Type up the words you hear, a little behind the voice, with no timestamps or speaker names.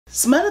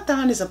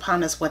Smutathon is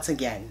upon us once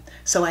again,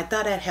 so I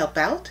thought I'd help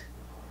out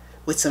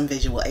with some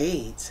visual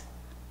aids.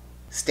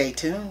 Stay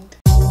tuned.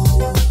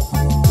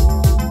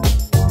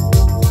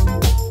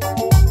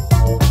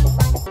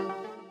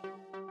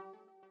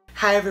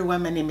 Hi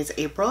everyone, my name is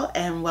April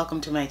and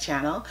welcome to my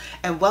channel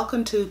and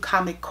welcome to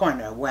Comic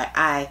Corner, where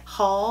I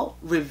haul,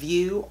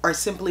 review, or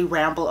simply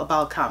ramble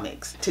about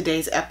comics.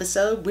 Today's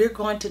episode, we're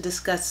going to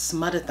discuss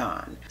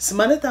Smutathon.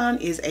 Smutathon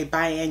is a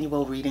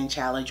biannual reading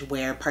challenge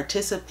where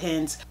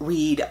participants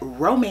read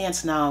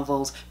romance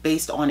novels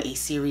based on a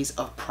series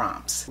of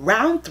prompts.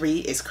 Round 3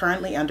 is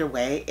currently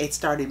underway. It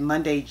started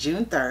Monday,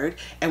 June 3rd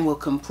and will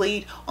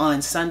complete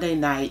on Sunday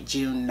night,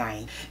 June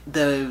 9th.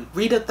 The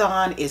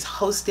readathon is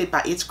hosted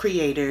by its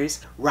creators,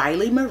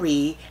 Riley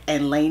Marie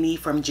and Lainey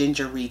from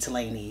Ginger Reads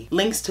Lainey.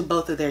 Links to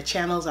both of their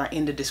channels are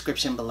in the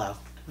description below.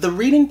 The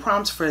reading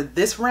prompts for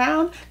this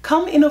round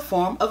come in the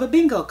form of a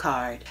bingo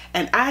card,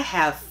 and I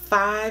have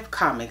 5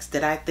 comics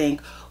that I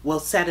think will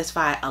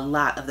satisfy a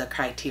lot of the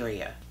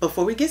criteria.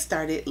 Before we get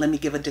started, let me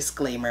give a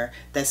disclaimer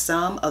that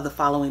some of the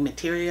following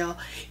material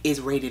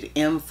is rated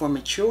M for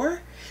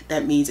mature.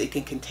 That means it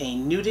can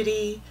contain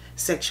nudity,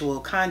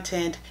 sexual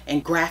content,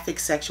 and graphic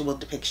sexual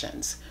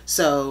depictions.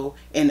 So,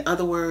 in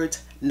other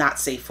words, not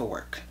safe for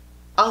work.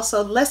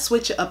 Also, let's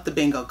switch up the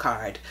bingo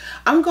card.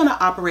 I'm going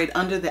to operate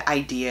under the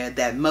idea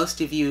that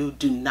most of you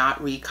do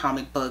not read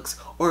comic books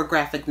or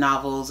graphic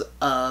novels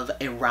of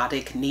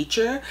erotic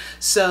nature,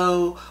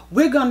 so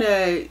we're going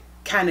to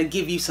kind of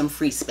give you some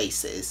free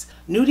spaces.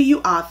 New to you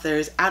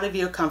authors, out of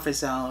your comfort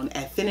zone,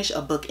 and finish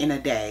a book in a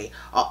day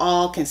are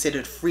all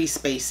considered free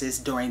spaces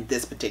during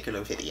this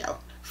particular video.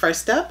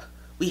 First up,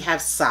 we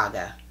have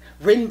Saga,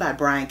 written by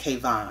Brian K.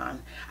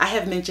 Vaughan. I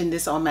have mentioned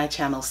this on my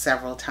channel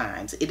several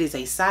times. It is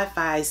a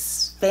sci-fi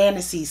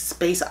fantasy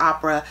space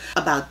opera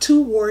about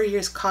 2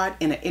 warriors caught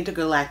in an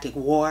intergalactic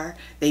war.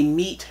 They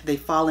meet, they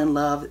fall in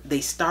love, they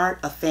start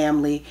a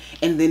family,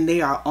 and then they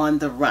are on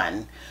the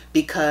run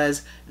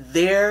because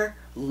their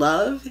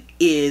love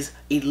is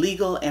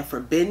illegal and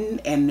forbidden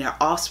and their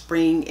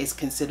offspring is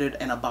considered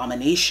an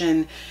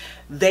abomination.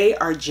 They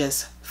are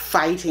just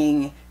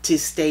fighting to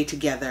stay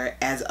together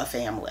as a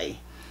family.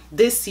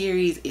 This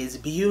series is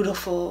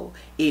beautiful,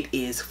 it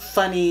is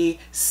funny,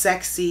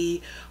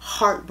 sexy,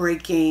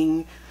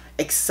 heartbreaking,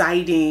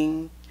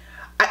 exciting.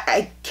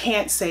 I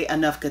can't say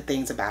enough good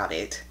things about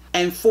it.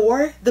 And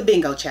for the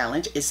bingo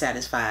challenge, it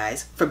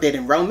satisfies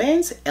forbidden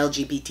romance,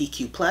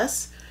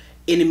 LGBTQ+,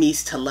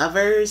 enemies to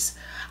lovers,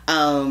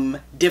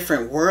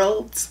 different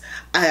worlds,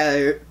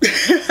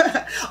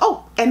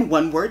 oh, and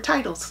one-word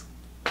titles.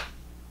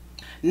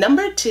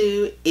 Number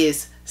 2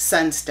 is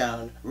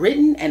Sunstone,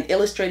 written and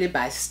illustrated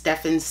by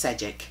Stefan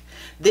Sejic.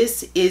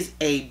 This is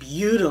a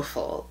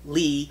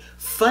beautifully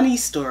funny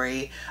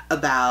story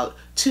about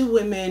 2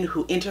 women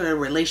who enter a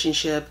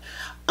relationship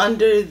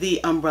under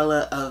the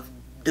umbrella of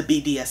the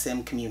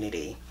BDSM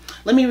community.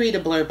 Let me read a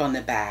blurb on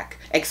the back.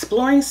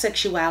 Exploring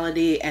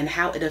sexuality and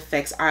how it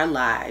affects our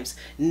lives,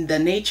 the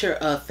nature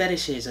of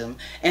fetishism,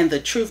 and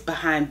the truth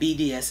behind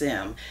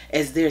BDSM,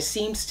 as there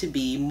seems to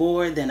be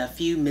more than a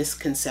few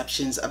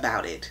misconceptions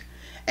about it.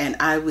 And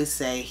I would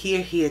say,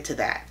 hear to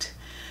that.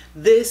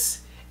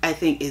 This, I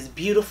think, is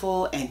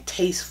beautiful and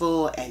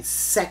tasteful and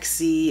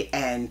sexy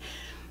and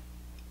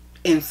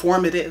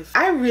informative.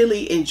 I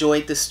really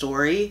enjoyed the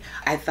story.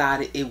 I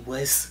thought it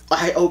was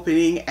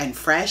eye-opening and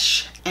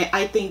fresh, and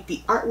I think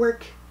the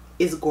artwork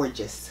is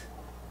gorgeous.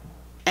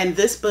 And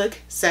this book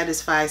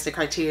satisfies the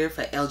criteria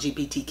for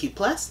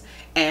LGBTQ+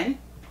 and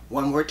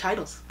one-word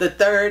titles. The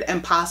third,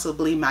 and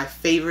possibly my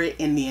favorite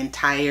in the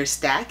entire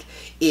stack,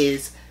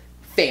 is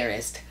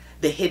Fairest,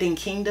 The Hidden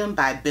Kingdom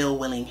by Bill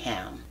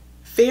Willingham.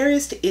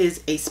 Fairest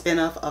is a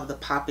spin-off of the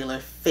popular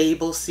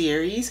Fable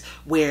series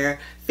where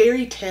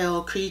fairy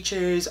tale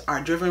creatures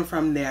are driven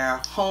from their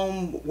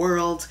home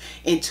worlds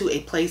into a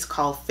place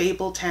called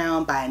Fable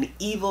Town by an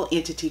evil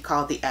entity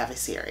called the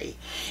Adversary.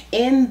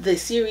 In the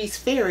series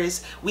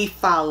Fairest, we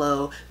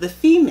follow the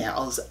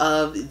females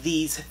of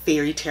these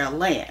fairy tale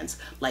lands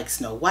like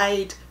Snow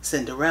White,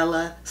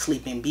 Cinderella,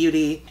 Sleeping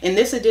Beauty. In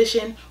this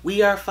edition,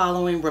 we are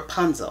following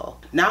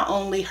Rapunzel. Not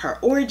only her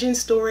origin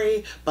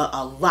story, but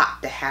a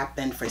lot that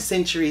happened for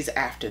centuries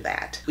after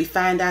that. We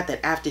find out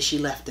that after she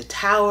left the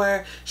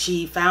tower,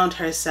 she found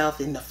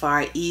herself in the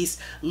Far East,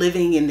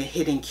 living in the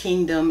Hidden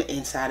Kingdom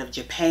inside of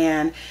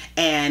Japan,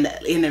 and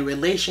in a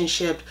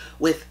relationship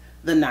with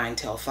the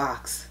Nine-Tailed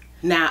Fox.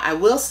 Now, I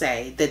will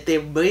say that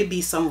there may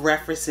be some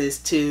references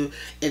to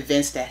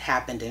events that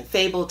happened in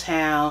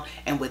Fabletown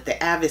and with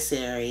the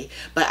Adversary,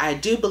 but I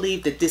do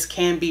believe that this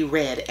can be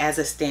read as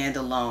a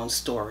standalone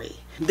story.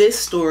 This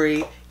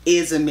story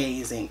is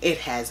amazing. It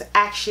has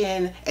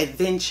action,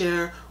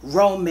 adventure,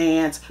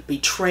 romance,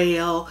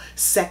 betrayal,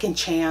 second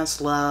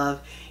chance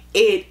love.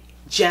 It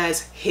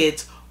just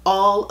hits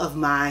all of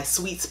my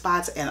sweet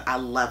spots and I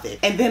love it.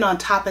 And then on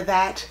top of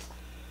that,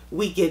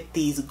 we get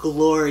these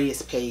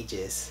glorious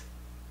pages.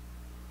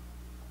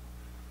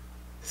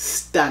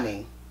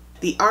 Stunning.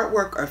 The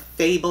artwork of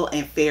Fable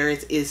and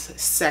Ferris is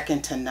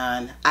second to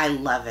none. I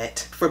love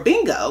it. For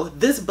bingo,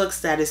 this book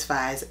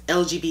satisfies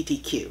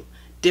LGBTQ,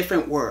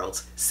 different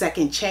worlds,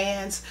 second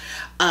chance,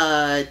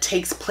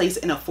 takes place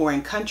in a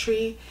foreign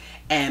country,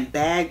 and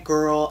bad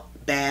girl,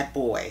 bad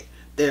boy.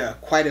 There are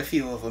quite a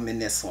few of them in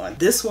this one.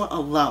 This one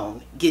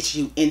alone gets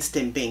you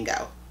instant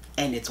bingo,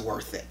 and it's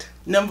worth it.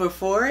 Number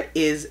 4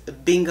 is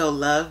Bingo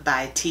Love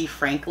by T.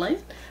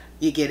 Franklin.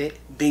 You get it?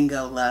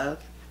 Bingo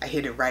Love. I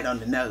hit it right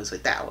on the nose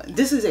with that one.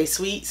 This is a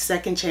sweet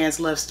second chance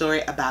love story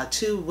about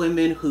two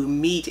women who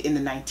meet in the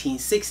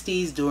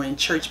 1960s during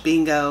church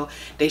bingo.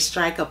 They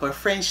strike up a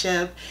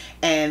friendship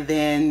and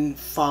then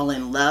fall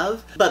in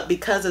love. But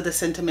because of the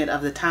sentiment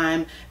of the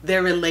time,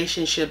 their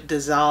relationship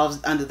dissolves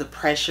under the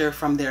pressure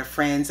from their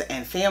friends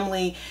and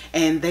family,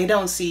 and they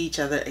don't see each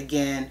other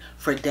again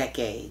for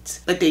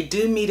decades. But they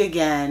do meet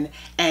again,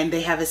 and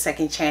they have a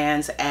second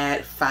chance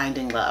at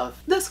finding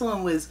love. This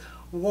one was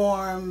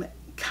warm,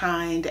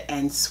 kind,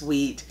 and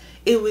sweet.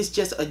 It was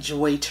just a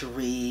joy to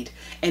read,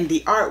 and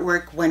the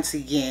artwork, once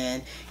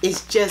again,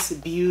 is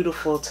just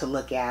beautiful to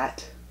look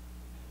at.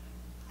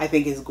 I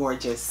think it's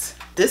gorgeous.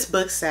 This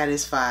book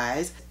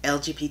satisfies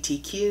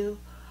LGBTQ,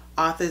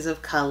 authors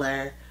of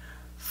color,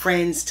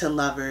 friends to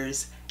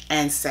lovers,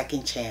 and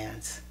second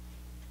chance.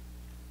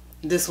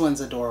 This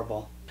one's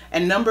adorable.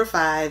 And number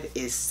 5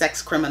 is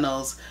Sex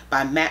Criminals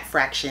by Matt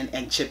Fraction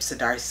and Chip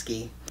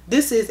Zdarsky.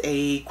 This is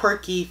a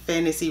quirky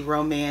fantasy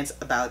romance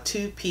about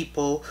two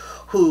people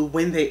who,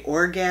 when they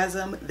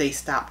orgasm, they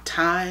stop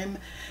time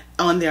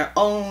on their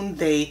own.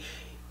 They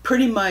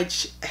pretty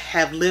much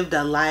have lived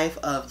a life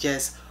of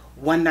just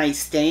one-night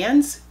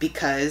stands,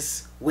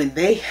 because when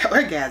they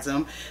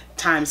orgasm,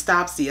 time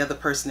stops, the other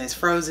person is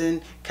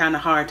frozen. Kind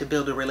of hard to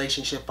build a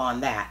relationship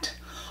on that.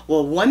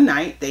 Well, one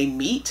night they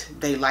meet,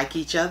 they like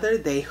each other,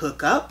 they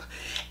hook up,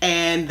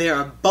 and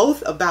they're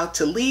both about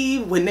to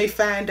leave when they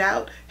find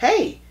out,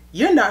 hey,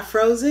 you're not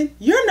frozen.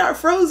 You're not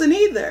frozen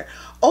either.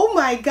 Oh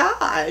my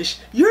gosh,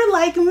 you're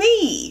like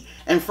me.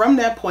 And from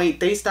that point,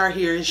 they start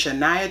hearing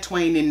Shania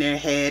Twain in their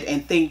head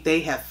and think they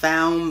have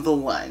found the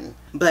one.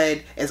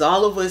 But as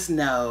all of us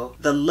know,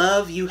 the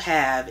love you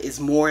have is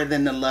more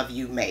than the love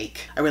you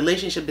make. A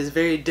relationship is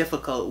very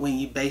difficult when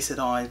you base it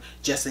on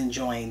just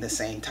enjoying the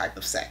same type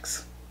of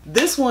sex.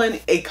 This one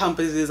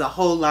encompasses a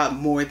whole lot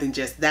more than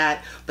just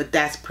that, but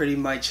that's pretty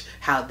much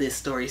how this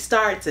story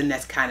starts, and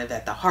that's kind of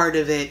at the heart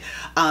of it.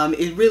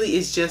 It really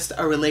is just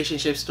a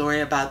relationship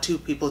story about two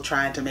people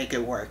trying to make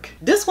it work.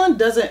 This one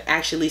doesn't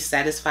actually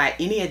satisfy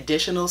any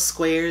additional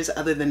squares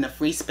other than the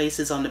free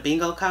spaces on the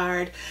bingo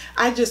card.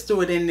 I just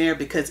threw it in there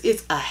because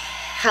it's a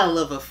hell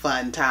of a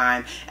fun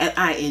time, and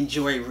I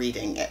enjoy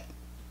reading it.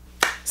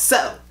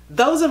 So,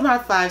 those are my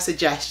 5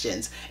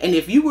 suggestions, and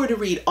if you were to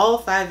read all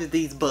 5 of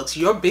these books,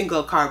 your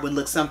bingo card would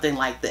look something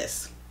like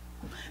this.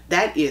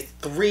 That is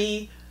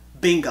 3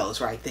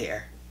 bingos right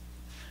there.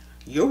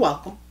 You're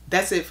welcome.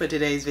 That's it for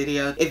today's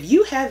video. If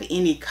you have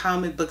any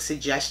comic book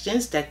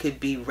suggestions that could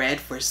be read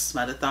for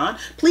Smutathon,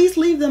 please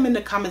leave them in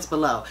the comments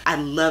below. I'd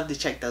love to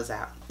check those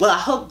out. Well, I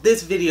hope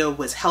this video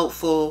was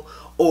helpful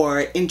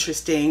or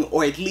interesting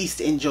or at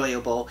least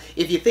enjoyable.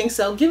 If you think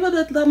so, give it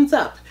a thumbs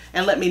up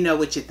and let me know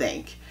what you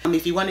think.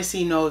 If you want to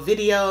see more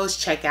videos,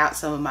 check out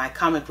some of my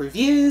comic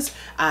reviews.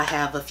 I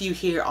have a few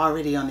here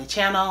already on the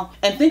channel.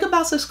 And think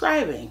about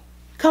subscribing.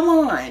 Come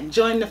on,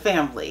 join the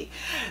family.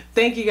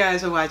 Thank you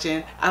guys for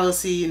watching. I will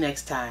see you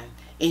next time.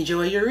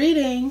 Enjoy your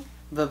reading.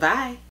 Bye-bye.